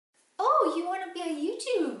Oh, you want to be a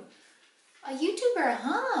YouTuber,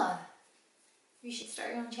 huh? You should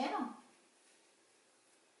start your own channel.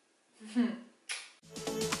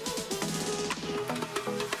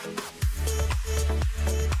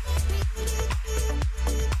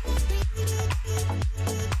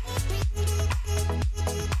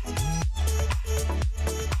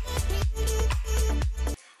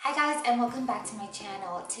 Hi guys, and welcome back to my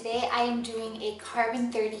channel. Today I am doing a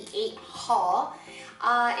Carbon 38 haul.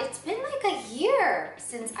 It's been like a year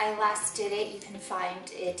since I last did it. You can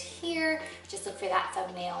find it here. Just look for that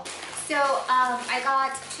thumbnail. So I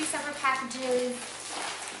got two separate packages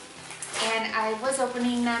and I was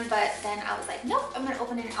opening them, but then I was like, nope, I'm gonna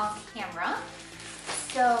open it on camera.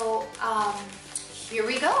 So here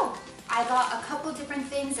we go. I got a couple different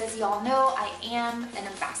things. As y'all know, I am an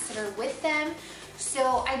ambassador with them.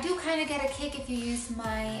 So I do kind of get a kick if you use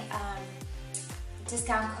my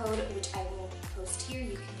discount code, which I will post here.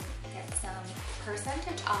 You can get some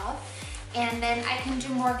percentage off, and then I can do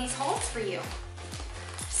more of these hauls for you.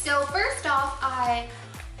 So first off, I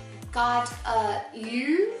got a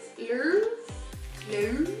Louvre.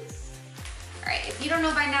 All right, if you don't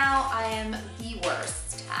know by now, I am the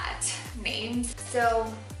worst at names.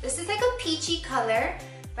 So this is like a peachy color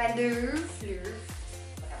by Louvre.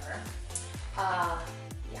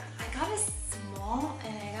 Yeah, I got a small,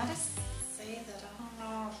 and I gotta say that I don't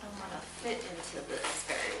know if I'm gonna fit into this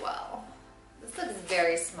very well. This looks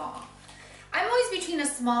very small. I'm always between a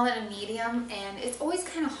small and a medium, and it's always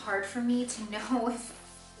kind of hard for me to know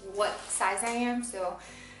what size I am. So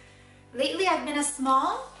lately I've been a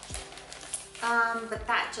small, but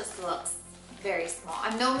that just looks very small.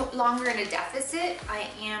 I'm no longer in a deficit. I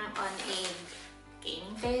am on a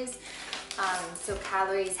gaining phase. So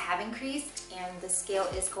calories have increased and the scale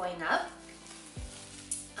is going up.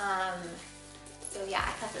 So yeah,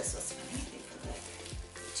 I thought this was funny. They put like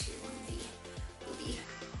two on the booby.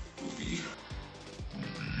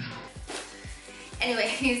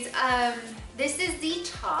 Anyways, this is the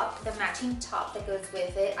top, the matching top that goes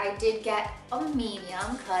with it. I did get a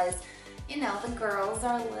medium because, you know, the girls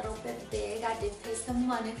are a little bit big. I did pay some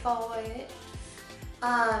money for it.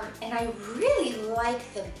 And I really like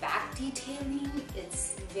the back detailing.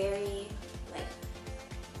 It's very like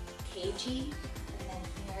cagey, and then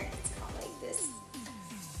here it's got like this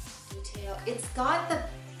detail. It's got the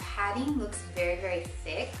padding, looks very, very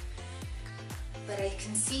thick, but I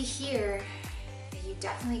can see here that you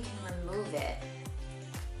definitely can remove it.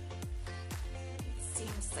 It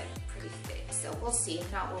seems like pretty thick, so we'll see.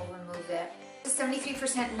 If not, we'll remove it.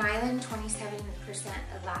 73% nylon, 27%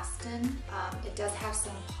 elastin. It does have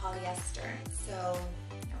some polyester, so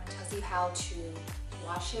it tells you how to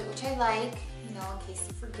wash it, which I like. You know, in case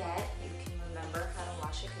you forget, you can remember how to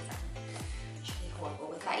wash it, because I'm usually horrible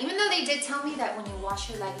with that. Even though they did tell me that when you wash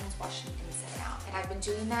your leggings, wash them inside out, and I've been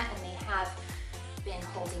doing that, and they have been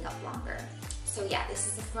holding up longer. So yeah, this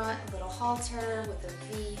is the front, a little halter with a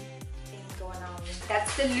V thing going on.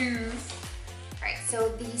 That's the Louvre. Alright, so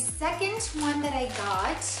the second one that I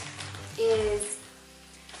got is,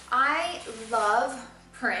 I love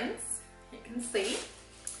prints, you can see.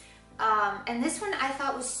 And this one I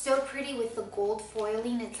thought was so pretty with the gold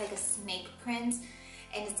foiling. It's like a snake print,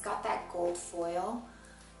 and it's got that gold foil.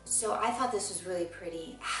 So I thought this was really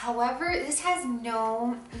pretty. However, this has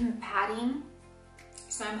no padding,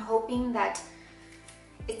 so I'm hoping that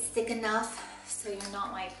it's thick enough so you're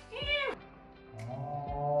not like,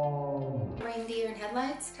 reindeer and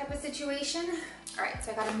headlights type of situation. All right,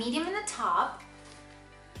 so I got a medium in the top.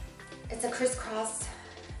 It's a crisscross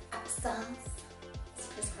absence. It's a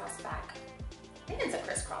crisscross back. I think it's a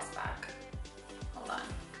crisscross back. Hold on.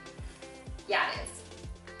 Yeah, it is.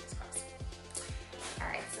 Crisscross. All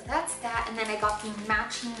right, so that's that. And then I got the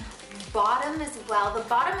matching bottom as well. The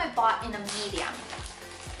bottom I bought in a medium.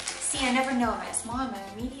 See, I never know. Am I a small? Am I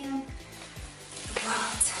a medium?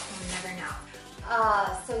 Well, we'll never know.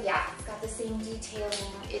 So yeah, it's got the same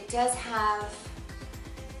detailing. It does have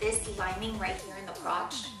this lining right here in the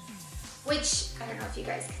crotch, which I don't know if you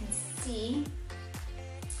guys can see,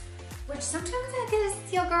 which sometimes that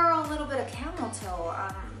gives your girl a little bit of camel toe.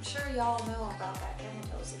 I'm sure y'all know about that camel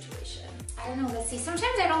toe situation. I don't know, let's see.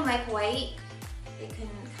 Sometimes I don't like white. It can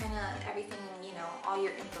kind of, everything, you know, all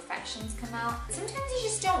your imperfections come out. Sometimes you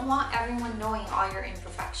just don't want everyone knowing all your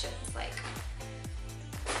imperfections. Like,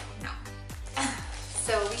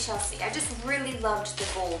 so we shall see. I just really loved the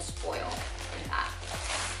gold foil in that.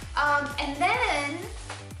 And then,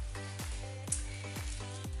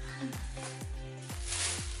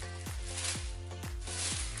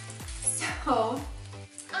 so,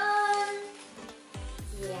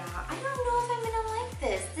 yeah, I don't know if I'm gonna like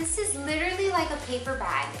this. This is literally like a paper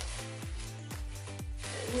bag.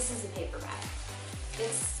 this is a paper bag.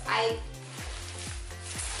 I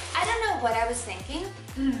don't know what I was thinking.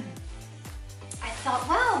 I thought,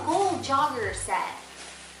 wow, gold jogger set.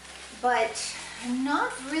 But I'm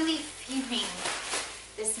not really feeling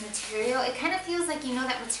this material. It kind of feels like, you know,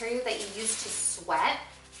 that material that you use to sweat.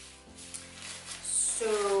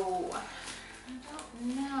 So, I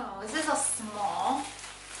don't know. This is a small.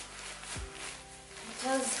 It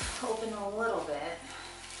does open a little bit.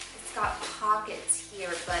 It's got pockets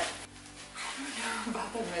here, but I don't know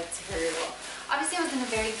about the material. Obviously, I was in a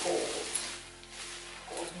very gold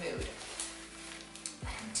mood. But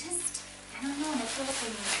I don't know, and I feel like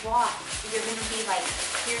when you walk, you're gonna be like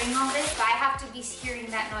hearing all this, but I have to be hearing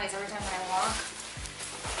that noise every time when I walk.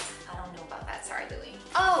 I don't know about that, sorry, Louie.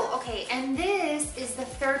 Oh, okay, and this is the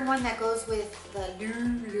third one that goes with the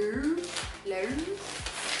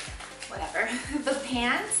whatever, the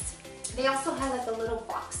pants. They also have like a little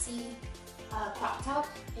boxy crop top,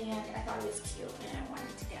 and I thought it was cute, and I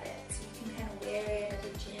wanted to get it. So you can kind of wear it at the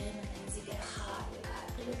gym, and then as you get hot, you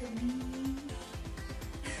have to look at me.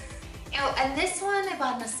 Oh, and this one I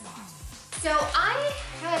bought in a small. So I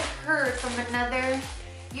had heard from another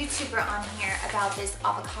YouTuber on here about this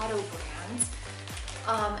avocado brand.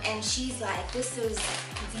 And she's like, this is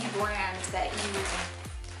the brand that you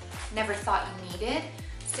never thought you needed.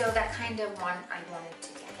 So that kind of I wanted to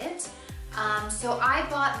get it. So I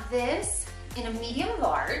bought this in a medium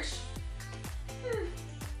large.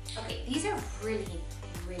 Okay, these are really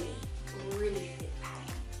thick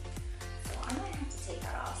padding. So I'm gonna have to take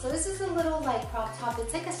that off. So this is a little like crop top.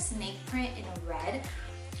 It's like a snake print in a red.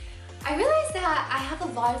 I realized that I have a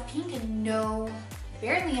lot of pink and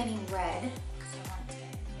barely any red. So I wanted to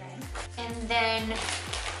get red. And then the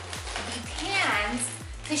pants,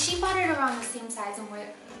 because she bought it around the same size and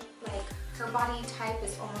where like her body type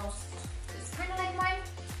is kind of like mine.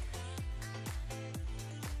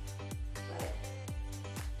 But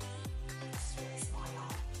it's really small,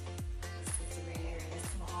 y'all. This is really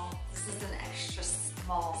small. This is an extra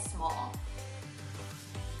small.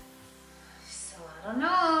 So I don't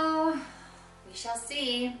know. We shall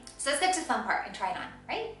see. So let's get to the fun part and try it on,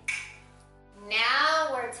 right?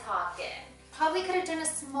 Now we're talking. Probably could have done a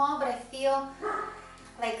small, but I feel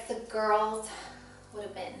like the girls would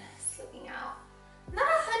have been slipping out. Not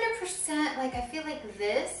 100%, like I feel like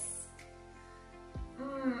this, I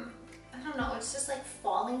don't know, it's just like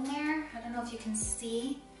falling there. I don't know if you can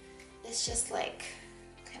see. It's just like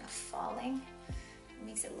kind of falling. It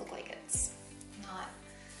makes it look like it's not,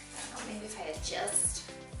 I don't know, maybe if I adjust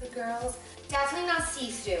the girls. Definitely not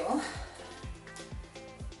see-through.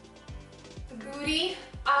 The booty,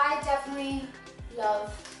 I definitely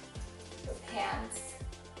love the pants.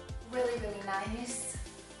 Really nice.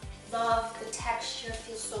 Love the texture,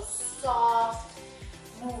 feels so soft,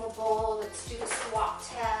 movable. Let's do the squat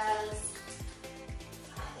test.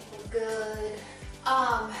 I think we're good.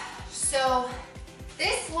 So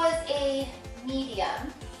this was a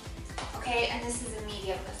medium, okay, and this is a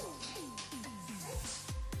medium as well.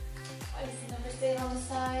 Why does it never say it on the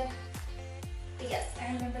side? But yes,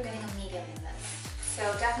 I remember getting a medium in this. So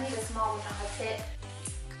definitely the small would not have fit.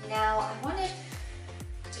 Now I wanted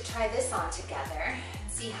to try this on together and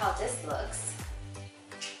see how this looks.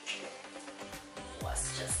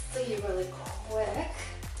 Let's just see really quick,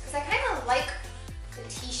 because I kind of like the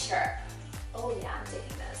t-shirt. Oh yeah, I'm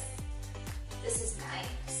digging this. This is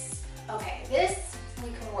nice. Okay, this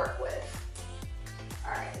we can work with.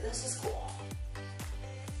 All right, this is cool.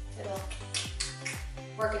 It'll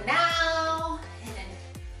working now, hitting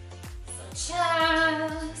some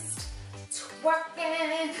chest,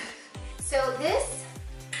 twerking. So this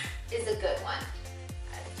is a good one.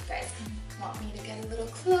 If you guys want me to get a little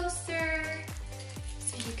closer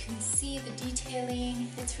so you can see the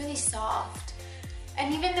detailing, it's really soft.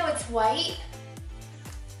 And even though it's white,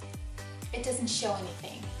 it doesn't show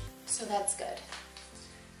anything, so that's good.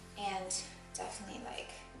 And definitely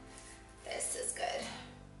like, this is good.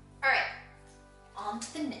 All right, on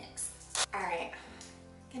to the next. All right,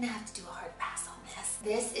 gonna have to do a hard pass on this.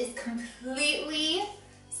 This is completely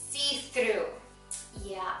see-through.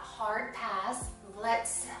 Yeah, hard pass.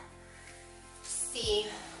 Let's see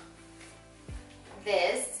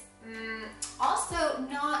this. Also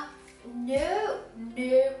not, no.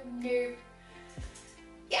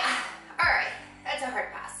 Yeah, all right, that's a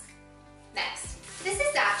hard pass. Next, this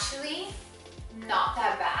is actually not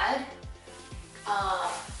that bad,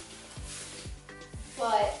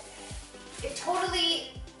 but it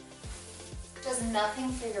totally does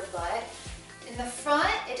nothing for your butt. In the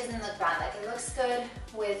front, it doesn't look bad. Like, it looks good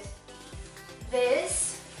with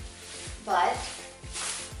this, but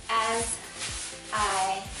as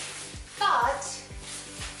I thought,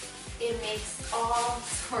 it makes all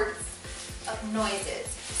sorts of noises.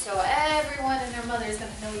 So everyone and their mother is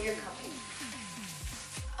gonna know you're coming.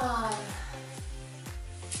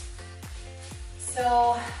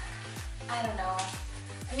 So I don't know.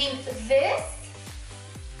 I mean,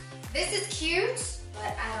 this is cute,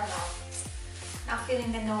 but I don't know. Not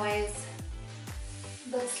feeling the noise.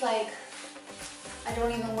 Looks like I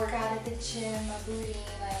don't even work out at the gym. My booty,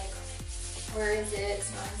 like, where is it?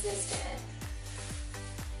 It's non-existent.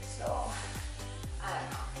 So, I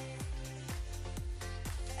don't know.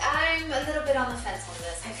 I'm a little bit on the fence on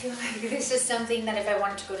this. I feel like this is something that if I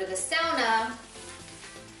wanted to go to the sauna, I'd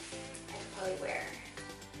probably wear.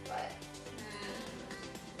 But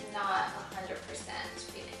not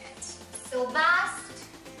 100% feeling it. So last,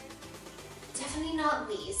 definitely not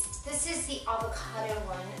least, this is the avocado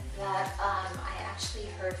one that I actually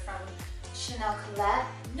heard from Chanel Colette.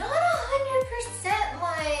 Not 100%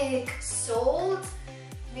 like sold.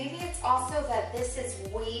 Maybe it's also that this is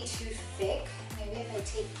way too thick. Maybe if I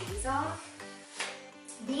take these off.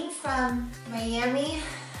 Being from Miami,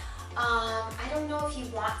 I don't know if you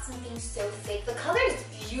want something so thick. The color is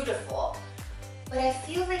beautiful, but I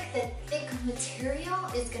feel like the thick material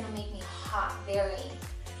is gonna make me hot very,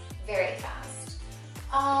 very fast.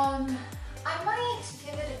 I might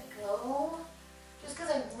give it a go just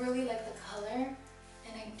because I really like the color and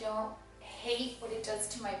I don't hate what it does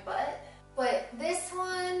to my butt. But this one,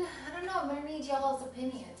 I don't know, I'm gonna need y'all's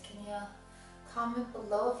opinions. Can you comment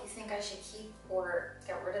below if you think I should keep or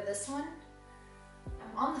get rid of this one?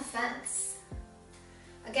 I'm on the fence.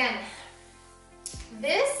 Again,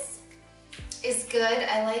 this is good.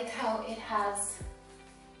 I like how it has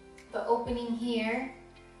the opening here.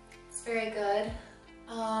 It's very good.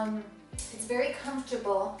 It's very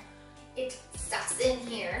comfortable. It stuffs in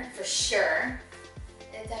here for sure.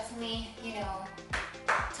 It definitely, you know,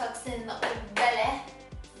 tucks in the old belly. Let me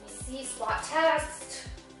see, squat test.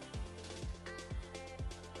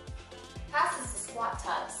 Passes the squat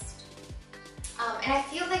test. And I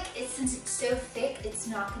feel like since it's so thick, it's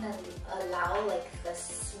not gonna allow like the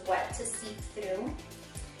sweat to seep through.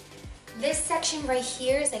 This section right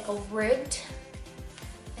here is like a ribbed.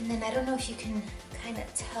 And then I don't know if you can kind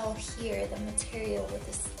of tell here the material with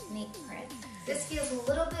the snake print. This feels a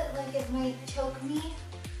little bit like it might choke me. I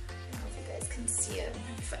don't know if you guys can see it.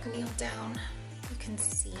 If I kneel down, you can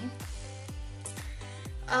see.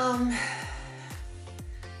 So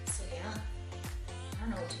yeah, I don't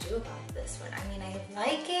know what to do about this one. I mean, I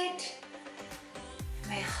like it.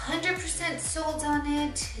 Am I 100% sold on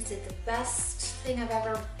it? Is it the best thing I've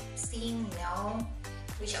ever seen? No.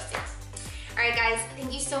 We shall see. Alright guys,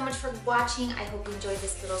 thank you so much for watching. I hope you enjoyed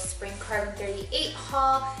this little Spring Carbon 38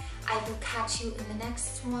 haul. I will catch you in the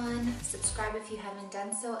next one. Subscribe if you haven't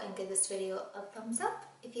done so and give this video a thumbs up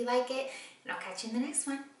if you like it. And I'll catch you in the next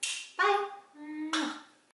one. Bye!